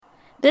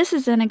This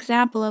is an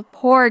example of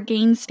poor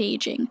gain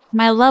staging.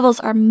 My levels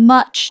are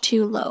much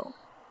too low.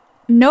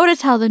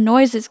 Notice how the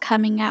noise is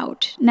coming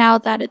out now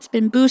that it's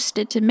been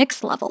boosted to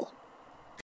mix level.